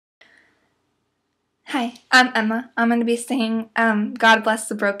Hi, I'm Emma. I'm going to be singing God Bless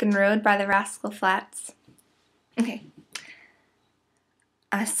the Broken Road by the Rascal Flatts. Okay.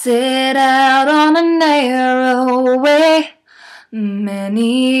 I set out on a narrow way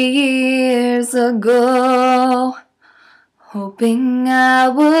many years ago, hoping I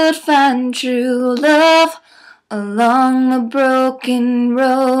would find true love along a broken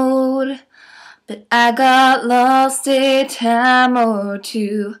road. But I got lost a time or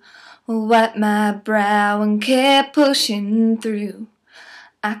two, wiped my brow and kept pushing through.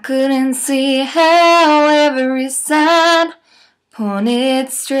 I couldn't see how every sign pointed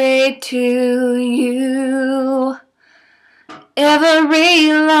straight to you.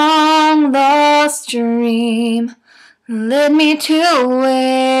 Every long lost dream led me to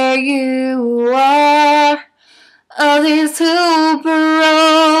where you are. Others who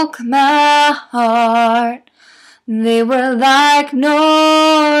broke my heart, they were like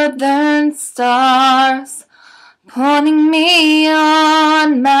northern stars, pointing me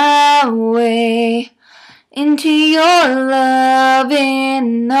on my way into your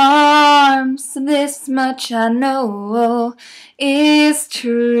loving arms. This much I know is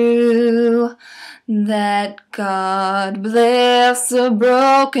true, that God bless a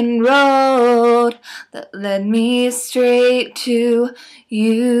broken road that led me straight to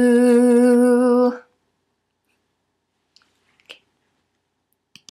you.